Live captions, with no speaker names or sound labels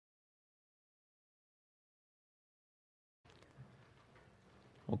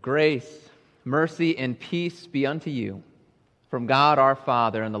Well, grace, mercy, and peace be unto you from God our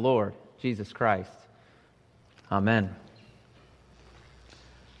Father and the Lord Jesus Christ. Amen.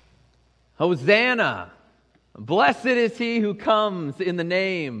 Hosanna! Blessed is he who comes in the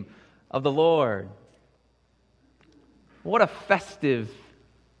name of the Lord. What a festive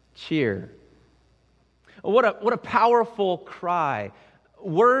cheer. What a powerful cry.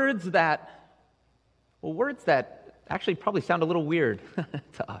 Words that actually probably sound a little weird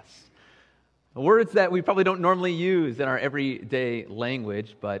to us. Words that we probably don't normally use in our everyday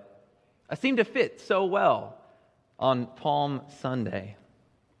language, but seem to fit so well on Palm Sunday.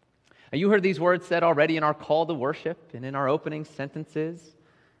 Now, you heard these words said already in our call to worship and in our opening sentences.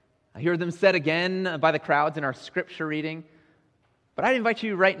 I hear them said again by the crowds in our scripture reading. But I'd invite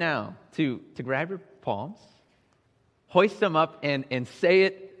you right now to grab your palms, hoist them up, and say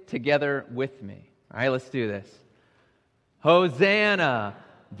it together with me. All right, let's do this. Hosanna!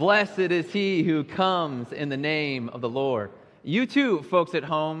 Blessed is he who comes in the name of the Lord. You too, folks at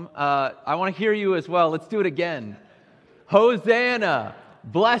home, I want to hear you as well. Let's do it again. Hosanna!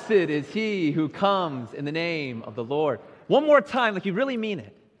 Blessed is he who comes in the name of the Lord. One more time, like you really mean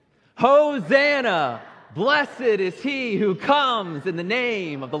it. Hosanna! Blessed is he who comes in the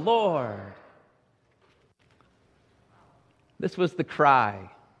name of the Lord. This was the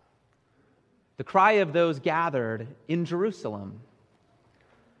cry of those gathered in Jerusalem.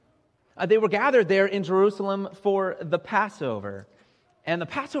 They were gathered there in Jerusalem for the Passover, and the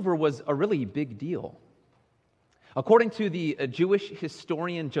Passover was a really big deal. According to the Jewish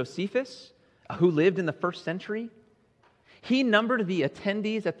historian Josephus, who lived in the first century, he numbered the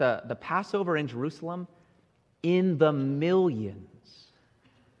attendees at the Passover in Jerusalem in the millions.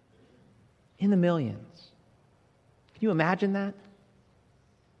 In the millions. Can you imagine that?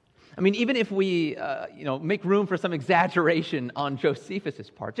 I mean, even if we, make room for some exaggeration on Josephus'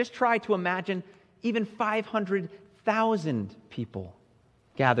 part, just try to imagine even 500,000 people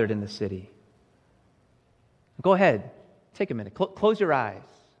gathered in the city. Go ahead, take a minute, close your eyes.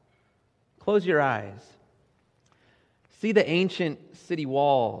 Close your eyes. See the ancient city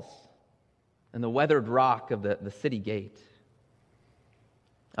walls and the weathered rock of the city gate.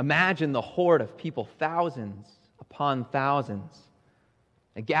 Imagine the horde of people, thousands upon thousands,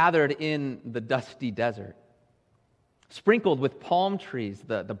 gathered in the dusty desert, sprinkled with palm trees,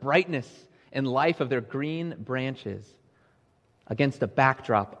 the brightness and life of their green branches against a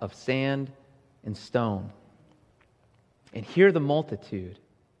backdrop of sand and stone. And hear the multitude.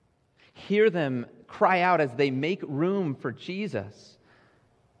 Hear them cry out as they make room for Jesus,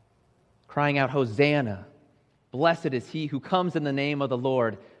 crying out, Hosanna! Blessed is he who comes in the name of the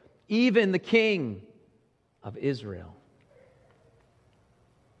Lord, even the King of Israel.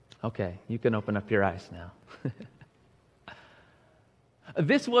 Okay, you can open up your eyes now.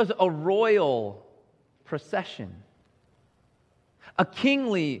 This was a royal procession, a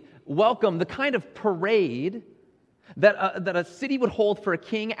kingly welcome, the kind of parade that a city would hold for a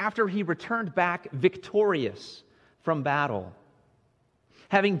king after he returned back victorious from battle,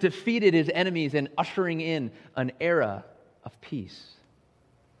 having defeated his enemies and ushering in an era of peace.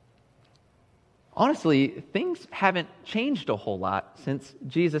 Honestly, things haven't changed a whole lot since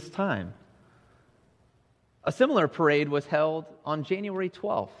Jesus' time. A similar parade was held on January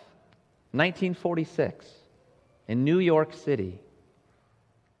 12th, 1946, in New York City,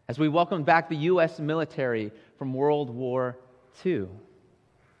 as we welcomed back the U.S. military from World War II.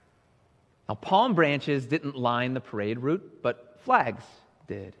 Now, palm branches didn't line the parade route, but flags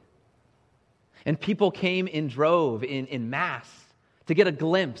did. And people came in drove, in mass, to get a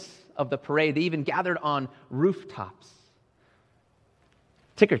glimpse of the parade. They even gathered on rooftops.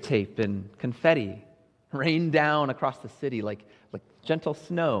 Ticker tape and confetti rained down across the city like gentle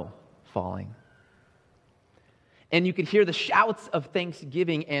snow falling. And you could hear the shouts of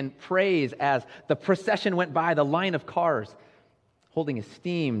thanksgiving and praise as the procession went by. The line of cars holding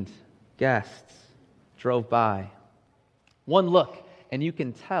esteemed guests drove by. One look, and you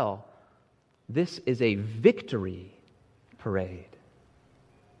can tell this is a victory parade.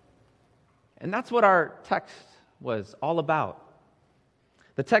 And that's what our text was all about.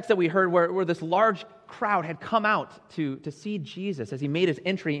 The text that we heard where this large crowd had come out to see Jesus as he made his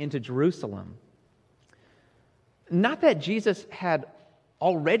entry into Jerusalem. Not that Jesus had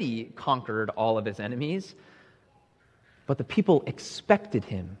already conquered all of his enemies, but the people expected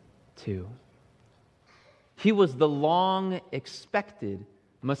him to. He was the long-expected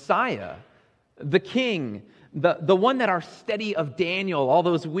Messiah, the King, the one that our study of Daniel, all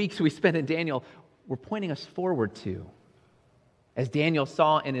those weeks we spent in Daniel, were pointing us forward to. As Daniel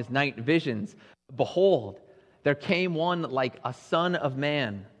saw in his night visions, behold, there came one like a son of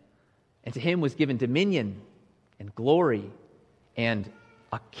man, and to him was given dominion and glory and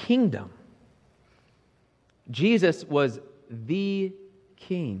a kingdom. Jesus was the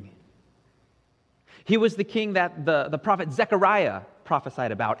king. He was the king that the prophet Zechariah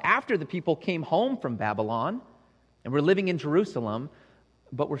prophesied about after the people came home from Babylon and were living in Jerusalem,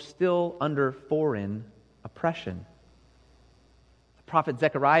 but were still under foreign oppression. The prophet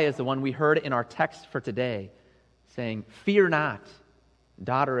Zechariah is the one we heard in our text for today, saying, "Fear not,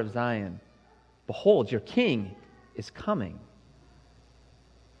 daughter of Zion. Behold, your king is coming."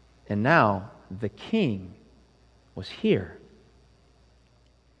 And now the king was here.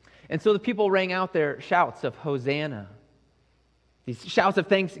 And so the people rang out their shouts of Hosanna, these shouts of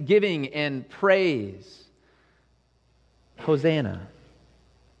thanksgiving and praise. Hosanna.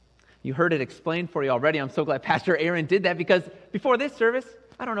 You heard it explained for you already. I'm so glad Pastor Aaron did that, because before this service,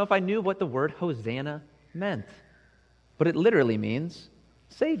 I don't know if I knew what the word Hosanna meant. But it literally means,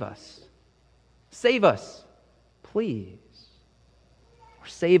 save us. Save us, please. Or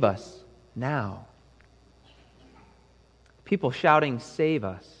save us now. People shouting, save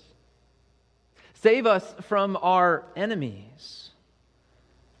us. Save us from our enemies.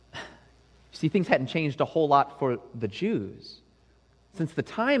 See, things hadn't changed a whole lot for the Jews since the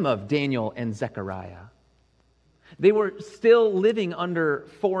time of Daniel and Zechariah. They were still living under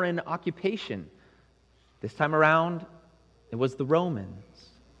foreign occupation. This time around, it was the Romans.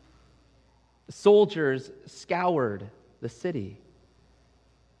 The soldiers scoured the city.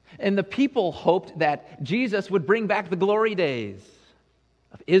 And the people hoped that Jesus would bring back the glory days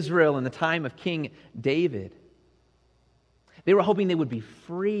of Israel in the time of King David. They were hoping they would be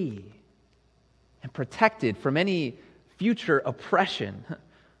free and protected from any future oppression.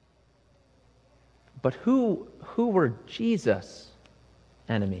 But who were Jesus'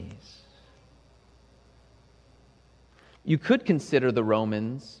 enemies? You could consider the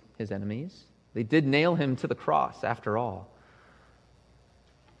Romans his enemies. They did nail him to the cross, after all.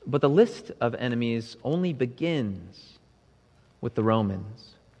 But the list of enemies only begins with the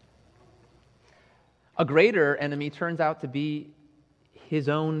Romans. A greater enemy turns out to be his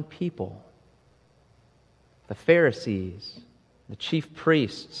own people. The Pharisees, the chief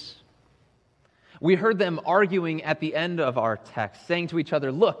priests. We heard them arguing at the end of our text, saying to each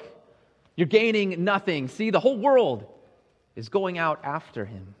other, "Look, you're gaining nothing. See, the whole world is going out after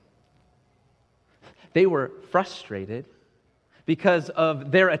him." They were frustrated because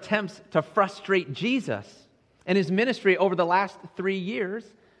of their attempts to frustrate Jesus, and his ministry over the last 3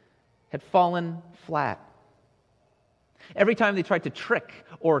 years had fallen flat. Every time they tried to trick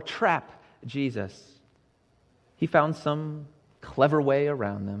or trap Jesus, he found some clever way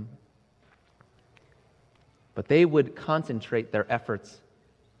around them. But they would concentrate their efforts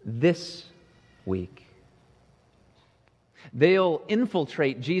this week. They'll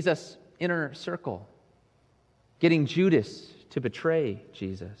infiltrate Jesus' inner circle, getting Judas to betray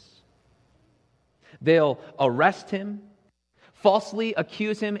Jesus. They'll arrest him, falsely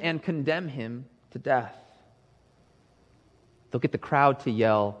accuse him, and condemn him to death. They'll get the crowd to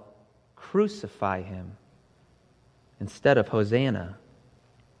yell, "Crucify him," instead of Hosanna.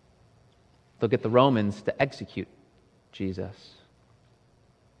 They'll get the Romans to execute Jesus.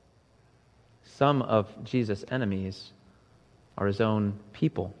 Some of Jesus' enemies are his own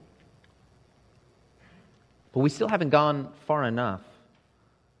people. But we still haven't gone far enough.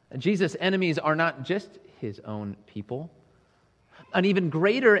 Jesus' enemies are not just his own people. An even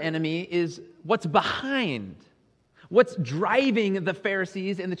greater enemy is what's behind, what's driving the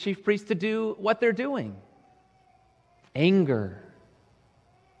Pharisees and the chief priests to do what they're doing. Anger.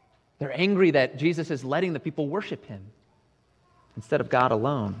 They're angry that Jesus is letting the people worship him instead of God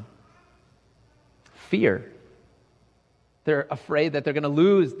alone. Fear. They're afraid that they're going to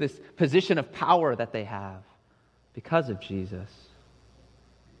lose this position of power that they have because of Jesus.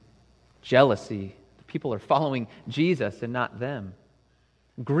 Jealousy. The people are following Jesus and not them.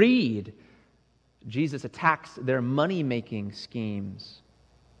 Greed. Jesus attacks their money-making schemes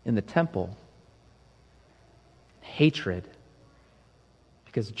in the temple. Hatred.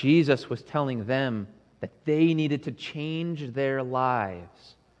 Because Jesus was telling them that they needed to change their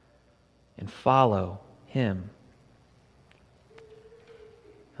lives and follow him.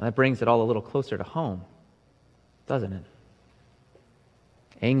 Now that brings it all a little closer to home, doesn't it?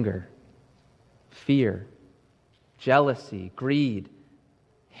 Anger, fear, jealousy, greed,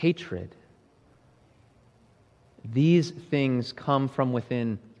 hatred. These things come from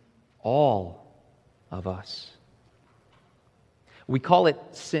within all of us. We call it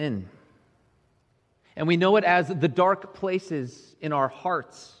sin. And we know it as the dark places in our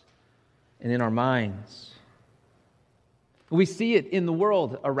hearts and in our minds. We see it in the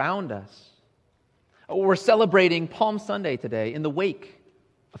world around us. We're celebrating Palm Sunday today in the wake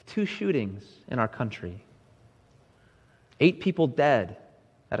of 2 shootings in our country. 8 people dead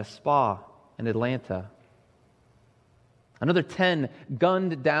at a spa in Atlanta. Another 10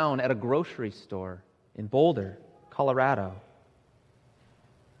 gunned down at a grocery store in Boulder, Colorado.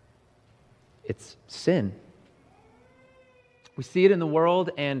 It's sin. We see it in the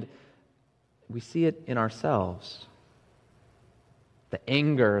world and we see it in ourselves. The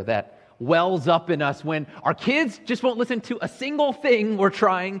anger that wells up in us when our kids just won't listen to a single thing we're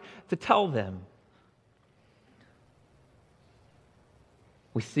trying to tell them.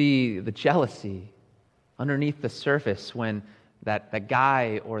 We see the jealousy underneath the surface when that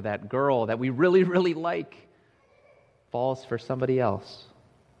guy or that girl that we really, really like falls for somebody else.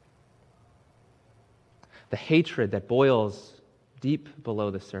 The hatred that boils deep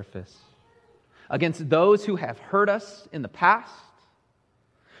below the surface against those who have hurt us in the past,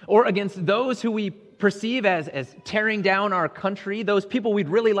 or against those who we perceive as tearing down our country, those people we'd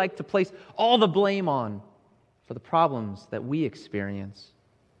really like to place all the blame on for the problems that we experience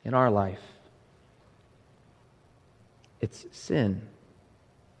in our life. It's sin.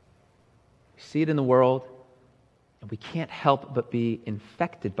 We see it in the world, and we can't help but be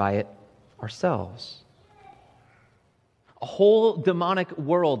infected by it ourselves. A whole demonic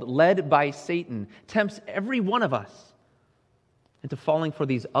world led by Satan tempts every one of us into falling for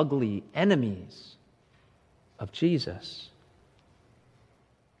these ugly enemies of Jesus.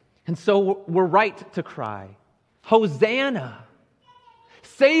 And so we're right to cry, Hosanna!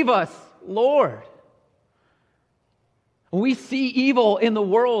 Save us, Lord! We see evil in the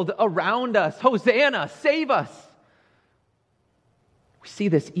world around us. Hosanna, save us! We see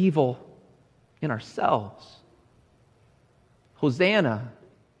this evil in ourselves. Hosanna,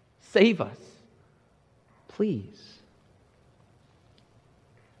 save us, please.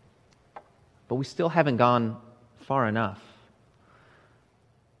 But we still haven't gone far enough.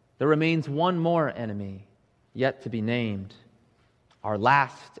 There remains one more enemy yet to be named, our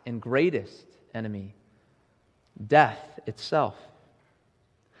last and greatest enemy, death itself.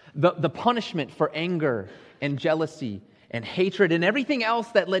 The punishment for anger and jealousy and hatred and everything else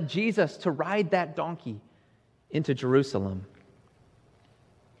that led Jesus to ride that donkey into Jerusalem.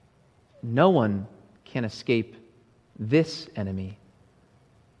 No one can escape this enemy.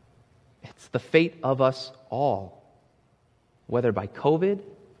 It's the fate of us all, whether by COVID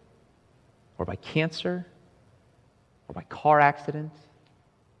or by cancer or by car accident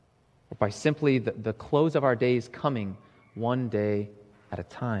or by simply the close of our days coming one day at a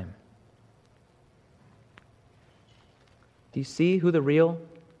time. Do you see who the real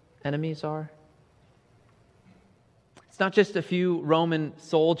enemies are? It's not just a few Roman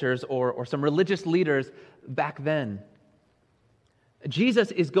soldiers or some religious leaders back then. Jesus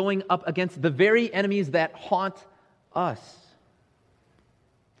is going up against the very enemies that haunt us.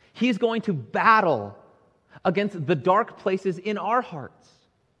 He's going to battle against the dark places in our hearts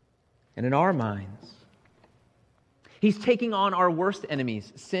and in our minds. He's taking on our worst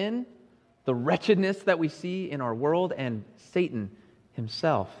enemies, sin, the wretchedness that we see in our world, and Satan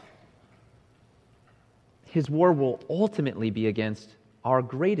himself. His war will ultimately be against our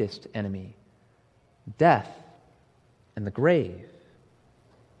greatest enemy, death and the grave.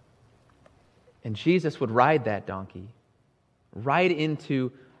 And Jesus would ride that donkey, ride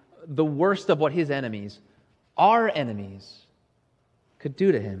into the worst of what his enemies, our enemies, could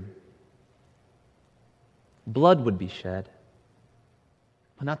do to him. Blood would be shed,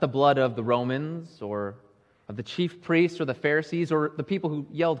 but not the blood of the Romans or of the chief priests or the Pharisees or the people who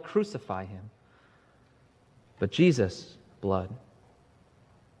yelled, "Crucify him," but Jesus' blood.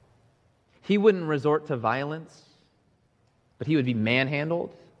 He wouldn't resort to violence, but he would be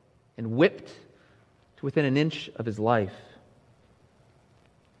manhandled and whipped to within an inch of his life.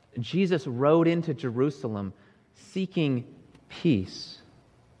 Jesus rode into Jerusalem seeking peace,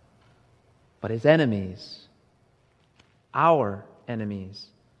 but his enemies, our enemies,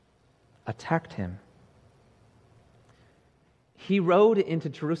 attacked him. He rode into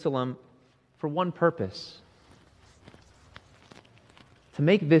Jerusalem for one purpose: to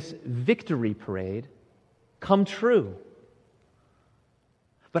make this victory parade come true.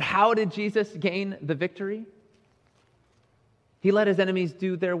 But how did Jesus gain the victory? He let his enemies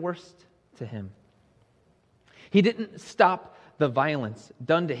do their worst to him. He didn't stop the violence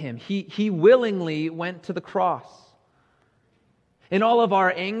done to him. He willingly went to the cross. In all of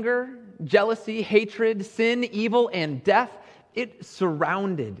our anger, jealousy, hatred, sin, evil, and death, it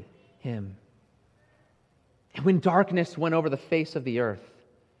surrounded him. And when darkness went over the face of the earth,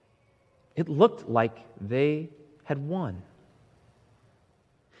 it looked like they had won.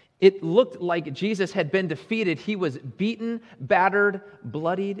 It looked like Jesus had been defeated. He was beaten, battered,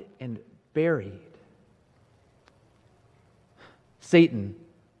 bloodied, and buried. Satan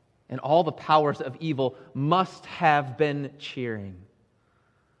and all the powers of evil must have been cheering.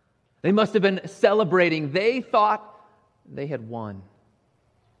 They must have been celebrating. They thought they had won.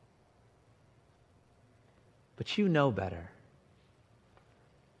 But you know better.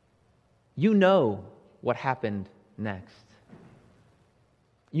 You know what happened next.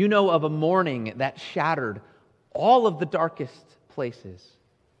 You know of a morning that shattered all of the darkest places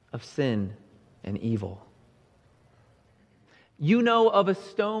of sin and evil. You know of a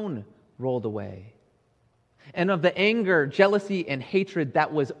stone rolled away, and of the anger, jealousy, and hatred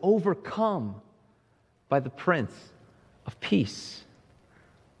that was overcome by the Prince of Peace.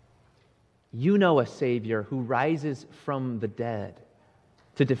 You know a Savior who rises from the dead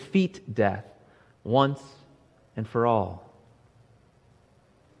to defeat death once and for all.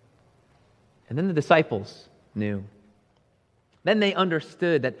 And then the disciples knew. Then they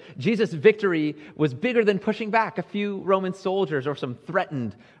understood that Jesus' victory was bigger than pushing back a few Roman soldiers or some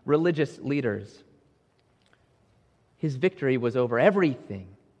threatened religious leaders. His victory was over everything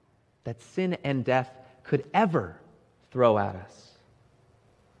that sin and death could ever throw at us.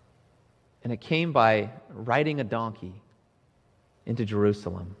 And it came by riding a donkey into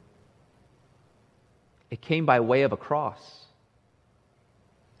Jerusalem. It came by way of a cross.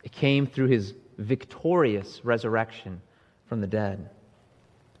 It came through his victorious resurrection from the dead.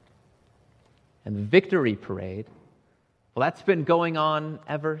 And the victory parade, well, that's been going on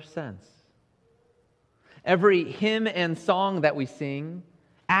ever since. Every hymn and song that we sing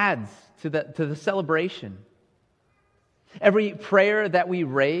adds to the celebration. Every prayer that we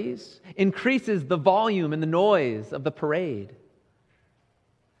raise increases the volume and the noise of the parade.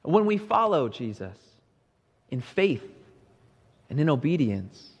 When we follow Jesus in faith and in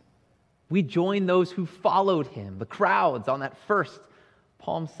obedience, we join those who followed him, the crowds on that first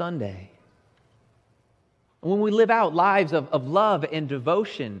Palm Sunday. And when we live out lives of love and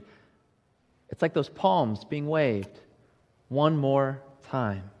devotion, it's like those palms being waved one more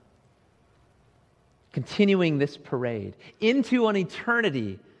time. Continuing this parade into an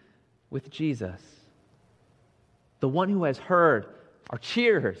eternity with Jesus, the one who has heard our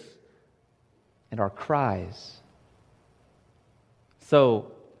cheers and our cries.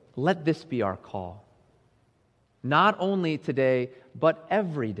 So let this be our call, not only today, but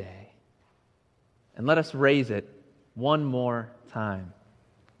every day. And let us raise it one more time.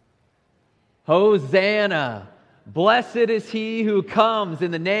 Hosanna! Blessed is he who comes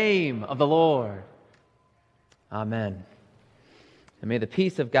in the name of the Lord. Amen. And may the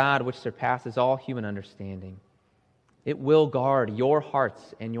peace of God, which surpasses all human understanding, it will guard your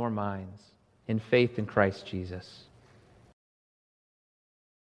hearts and your minds in faith in Christ Jesus.